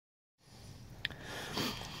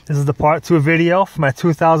This is the part 2 video for my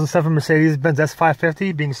 2007 Mercedes-Benz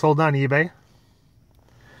S550 being sold on eBay.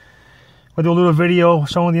 We'll do a little video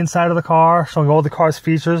showing the inside of the car, showing all the car's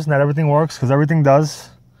features and that everything works, because everything does.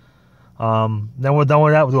 Then we're done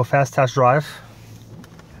with that, we'll do a fast test drive.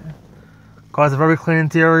 Car has a very clean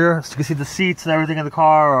interior, so you can see the seats and everything in the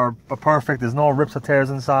car are perfect. There's no rips or tears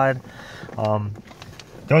inside. The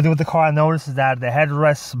only thing with the car I noticed is that the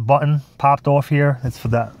headrest button popped off here. It's for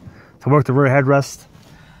that to work the rear headrest.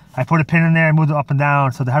 I put a pin in there and moved it up and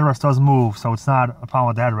down, so the headrest does move, so it's not a problem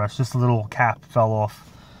with the headrest. Just a little cap fell off.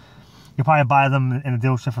 You probably buy them in a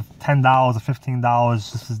dealership for $10 or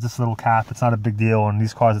 $15. This is this little cap. It's not a big deal. In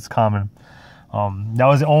these cars, it's common. That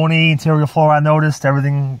was the only interior flaw I noticed.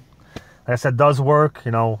 Everything, like I said, does work.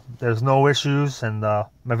 You know, there's no issues, and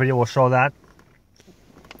my video will show that.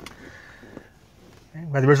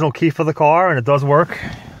 Got the original key for the car, and it does work.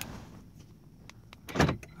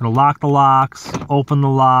 It'll lock the locks, open the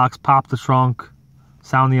locks, pop the trunk,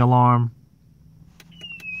 sound the alarm.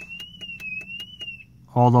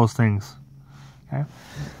 All those things. Okay.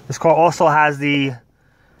 This car also has the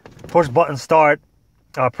push button start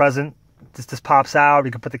present. This pops out.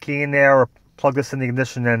 You can put the key in there or plug this in the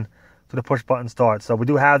ignition and do the push button start. So we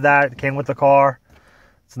do have that. It came with the car.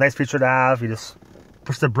 It's a nice feature to have. You just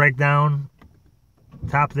push the brake down,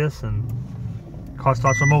 tap this, and the car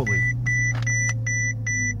starts remotely.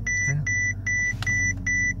 Okay.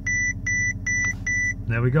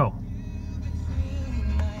 There we go.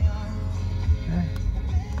 Okay.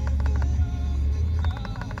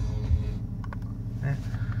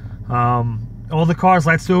 All the car's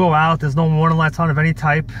lights do go out. There's no warning lights on of any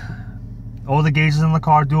type. All the gauges in the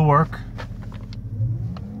car do work.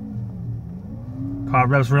 Car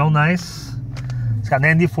revs real nice. It's got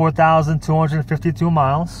 94,252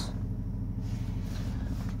 miles.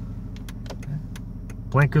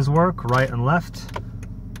 Blinkers work, right and left.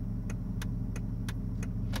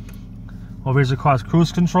 Over here's the car's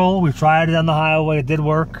cruise control. We've tried it on the highway, it did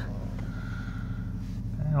work.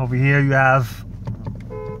 Over here you have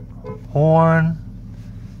horn.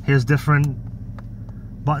 Here's different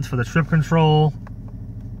buttons for the trip control,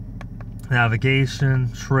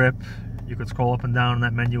 navigation, trip. You could scroll up and down in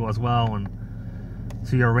that menu as well and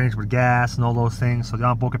see your range with gas and all those things. So the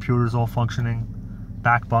onboard computer is all functioning.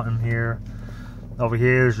 Back button here. Over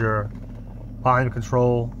here is your volume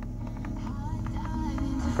control.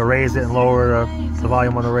 You can raise it and lower the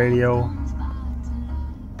volume on the radio.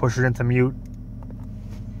 Push it into mute.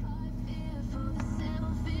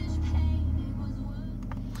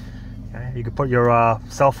 You can put your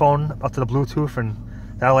cell phone up to the Bluetooth and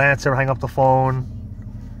that'll answer, hang up the phone.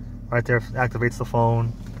 Right there activates the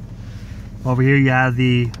phone. Over here you have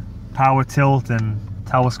the power tilt and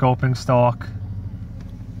telescoping stalk.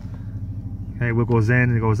 Okay, what goes in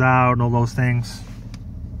and it goes out and all those things.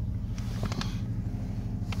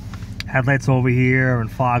 Headlights over here and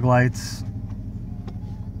fog lights.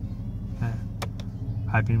 Okay.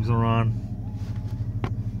 High beams are on.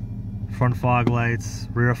 Front fog lights,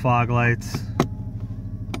 rear fog lights.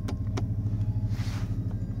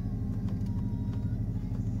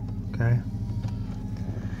 Okay.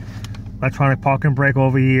 Electronic parking brake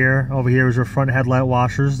over here. Over here is your front headlight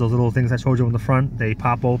washers. Those little things I showed you in the front. They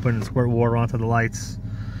pop open and squirt water onto the lights.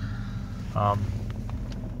 I'm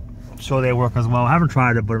sure they work as well. I haven't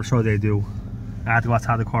tried it, but I'm sure they do. I have to go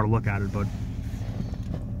outside the car to look at it, but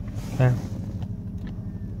okay.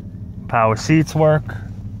 Power seats work.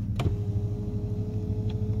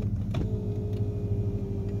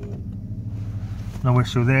 No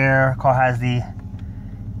issue there. Car has the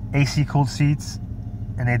AC cooled seats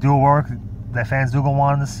and they do work. The fans do go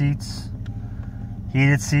on in the seats.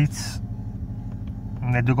 Heated seats,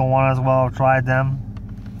 and they do go on as well. I've tried them.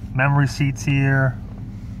 Memory seats here.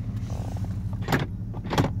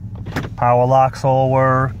 Power locks all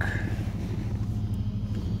work.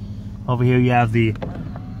 Over here you have the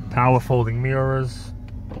power folding mirrors.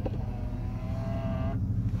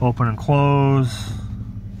 Open and close.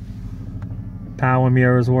 Power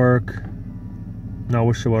mirrors work. No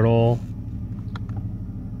issue at all.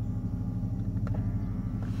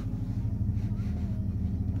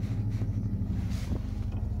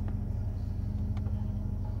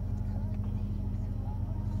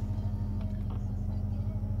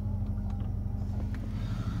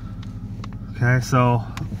 Okay, so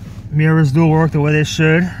mirrors do work the way they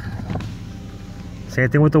should. Same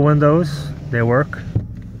thing with the windows, they work.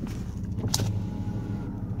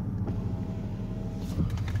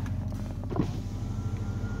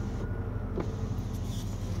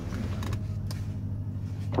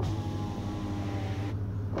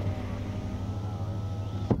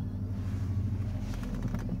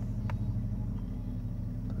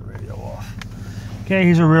 Okay,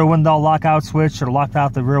 here's a rear window lockout switch. It locked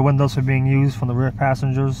out the rear windows for being used from the rear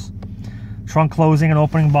passengers. Trunk closing and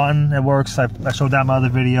opening button. It works. I showed that in my other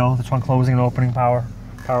video. The trunk closing and opening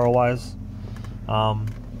power-wise.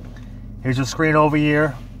 Here's your screen over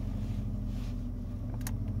here.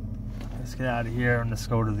 Let's get out of here and let's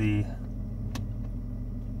go to the... There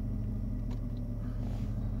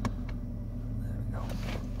we go.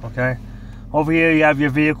 Okay. Over here you have your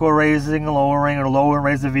vehicle raising and lowering, or lower and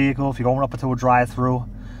raise the vehicle if you're going up into a drive-through.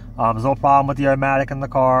 There's no problem with the automatic in the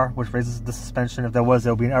car, which raises the suspension. If there was,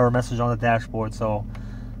 there'll be an error message on the dashboard, so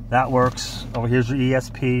that works. Over here's your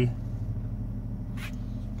ESP.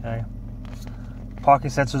 Okay.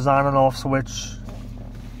 Parking sensors on and off switch.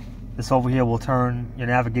 This over here will turn your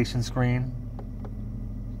navigation screen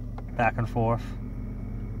back and forth.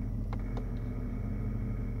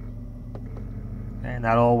 And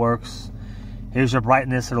that all works. Here's your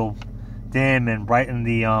brightness. It'll dim and brighten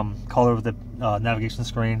the color of the navigation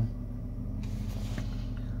screen.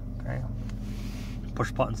 Okay.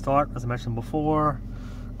 Push button start, as I mentioned before.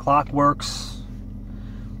 Clock works.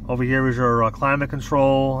 Over here is your climate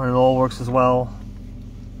control, and it all works as well.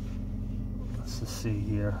 Let's just see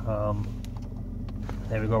here.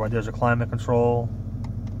 There we go. Right there's your climate control.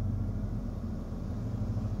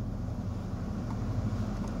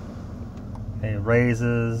 Okay,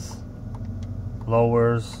 raises,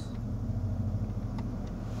 lowers.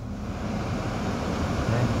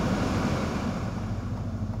 Okay.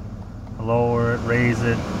 Lower it, raise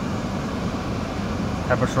it.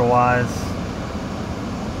 Temperature wise,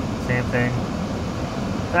 same thing.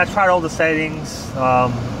 And I tried all the settings,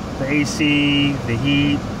 the AC, the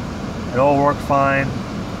heat, it all worked fine.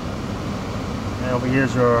 And over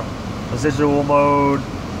here's your residual mode,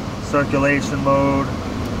 circulation mode,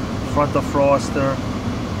 front defroster,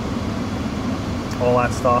 all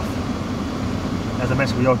that stuff. As I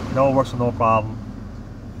mentioned, it all works with no problem.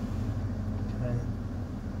 Okay.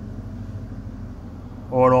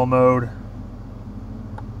 Auto mode,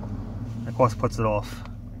 of course, puts it off.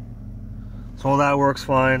 So all that works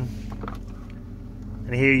fine.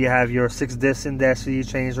 And here you have your 6-disc in-dash CD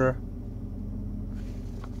changer.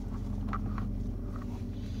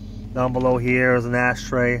 Down below here is an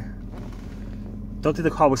ashtray. Don't think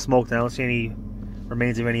the car was smoked. I don't see any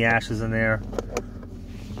remains of any ashes in there.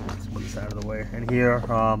 Let's put this out of the way. And here,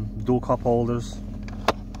 dual cup holders.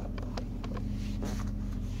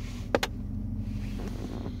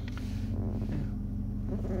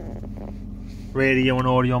 Radio and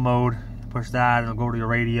audio mode. Push that and it'll go to your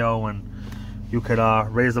radio, and you could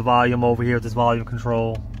raise the volume over here with this volume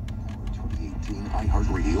control. 2018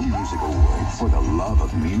 iHeartRadio Music Award for the love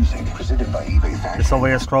of music, presented by eBay Fashion. This over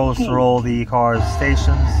here scrolls through all the car's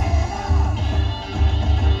stations.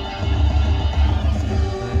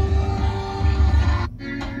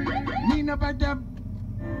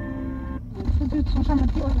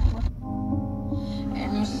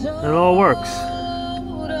 It all works.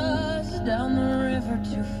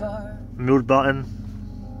 Mute button.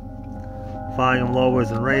 Volume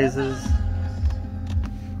lowers and raises.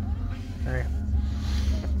 Okay.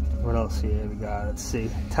 What else here we got? Let's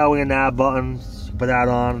see. Towing and nav button. Put that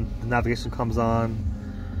on. The navigation comes on.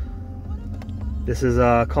 This is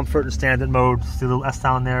comfort and standard mode. See the little S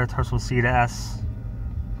down there. It turns from C to S.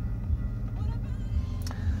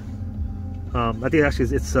 I think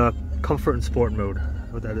actually it's comfort and sport mode.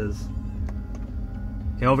 What that is.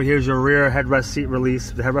 Okay, over here is your rear headrest seat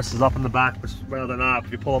release. If the headrest is up in the back, which rather than not,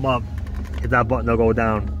 if you pull them up, hit that button, they'll go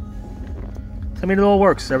down. So, I mean, it all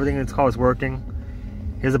works. Everything in this car is working.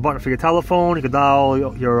 Here's a button for your telephone. You can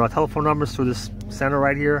dial your telephone numbers through this center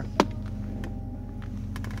right here.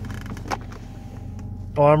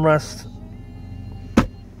 Armrest.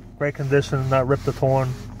 Great condition, not ripped or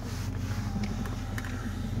torn.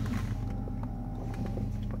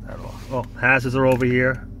 Put that off. Oh, hazards are over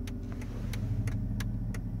here.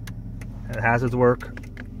 And hazards work.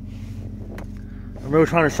 I'm really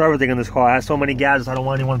trying to show everything in this car. I have so many gadgets, I don't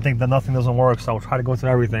want anyone to think that nothing doesn't work, so I'll try to go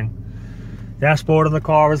through everything. Dashboard in the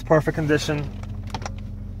car is perfect condition.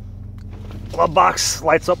 Glove box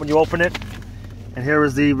lights up when you open it. And here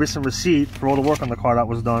is the recent receipt for all the work on the car that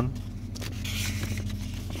was done.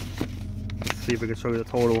 Let's see if we can show you the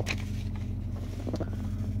total.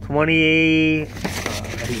 28. I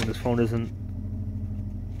think this phone isn't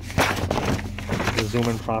zoom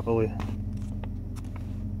in properly.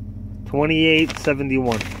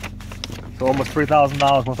 2871. So almost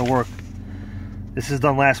 $3,000 worth of work. This is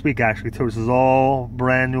done last week actually too. This is all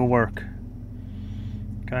brand new work.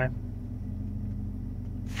 Okay.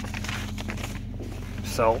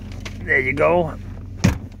 So there you go.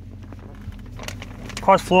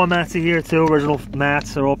 Car's floor mats are here too. Original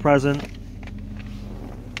mats are all present.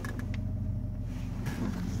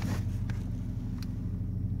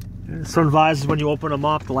 Sun visors, when you open them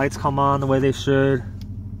up, the lights come on the way they should.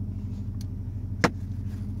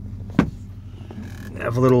 You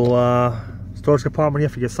have a little storage compartment here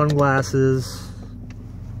for your sunglasses.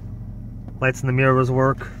 Lights in the mirrors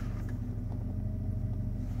work.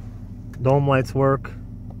 Dome lights work.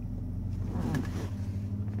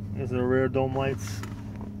 There's the rear dome lights.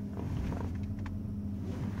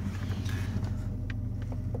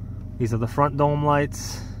 These are the front dome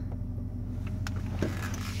lights.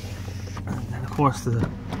 And of course the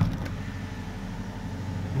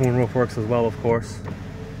moonroof works as well, of course.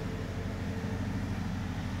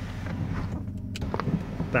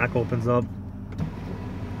 Back opens up.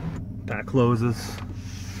 Back closes.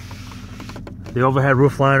 The overhead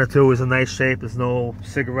roof liner too is in nice shape. There's no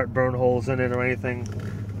cigarette burn holes in it or anything.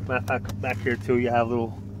 Matter of fact, back here too you have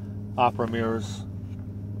little opera mirrors.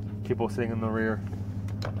 People sitting in the rear.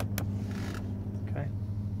 Okay.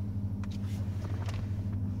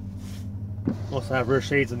 Also have rear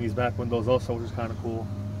shades in these back windows also, which is kind of cool.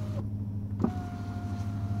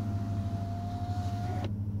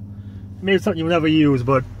 Maybe it's something you would never use,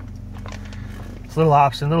 but it's a little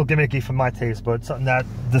option, a little gimmicky for my taste, but something that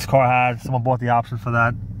this car had. Someone bought the option for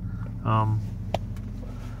that. I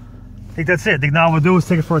think that's it. I think now what we'll do is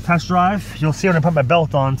take it for a test drive. You'll see when I put my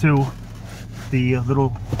belt on too, the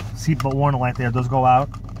little seatbelt warning light there does go out.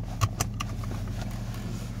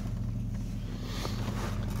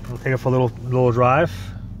 We'll take it for a little drive.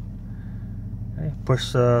 Okay,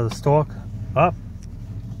 push the stalk up.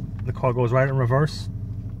 The car goes right in reverse,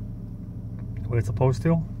 the way it's supposed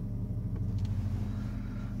to.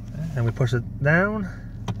 And we push it down,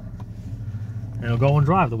 and it'll go and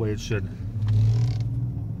drive the way it should.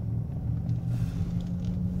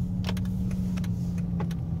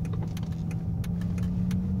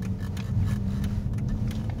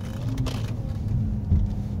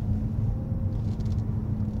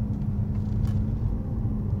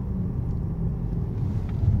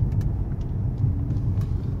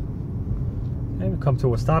 Okay, we come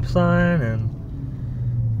to a stop sign, and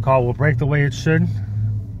the car will brake the way it should.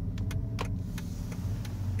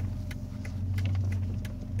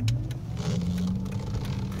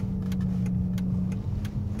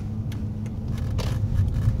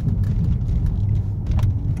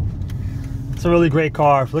 It's a really great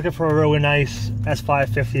car. If you're looking for a really nice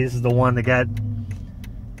S550, this is the one to get.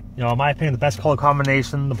 You know, in my opinion, the best color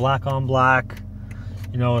combination, the black on black.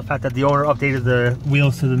 You know, the fact that the owner updated the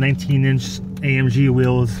wheels to the 19-inch AMG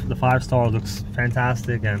wheels, the 5-star, looks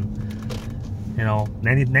fantastic. And, you know,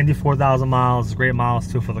 94,000 miles, great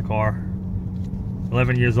miles too for the car.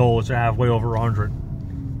 11 years old, it should have way over 100.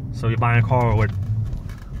 So you're buying a car with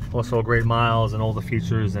also great miles and all the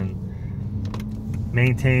features and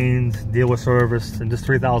maintained, dealer serviced, and just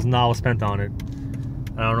 $3,000 spent on it.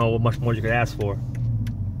 I don't know what much more you could ask for.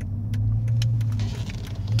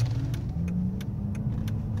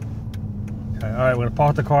 Okay, alright, we're gonna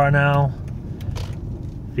park the car now.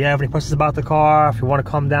 If you have any questions about the car, if you want to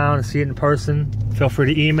come down and see it in person, feel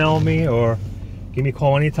free to email me or give me a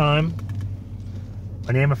call anytime.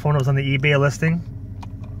 My name and phone number is on the eBay listing.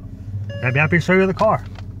 I'd be happy to show you the car.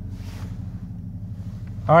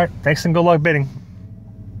 Alright, thanks and good luck bidding.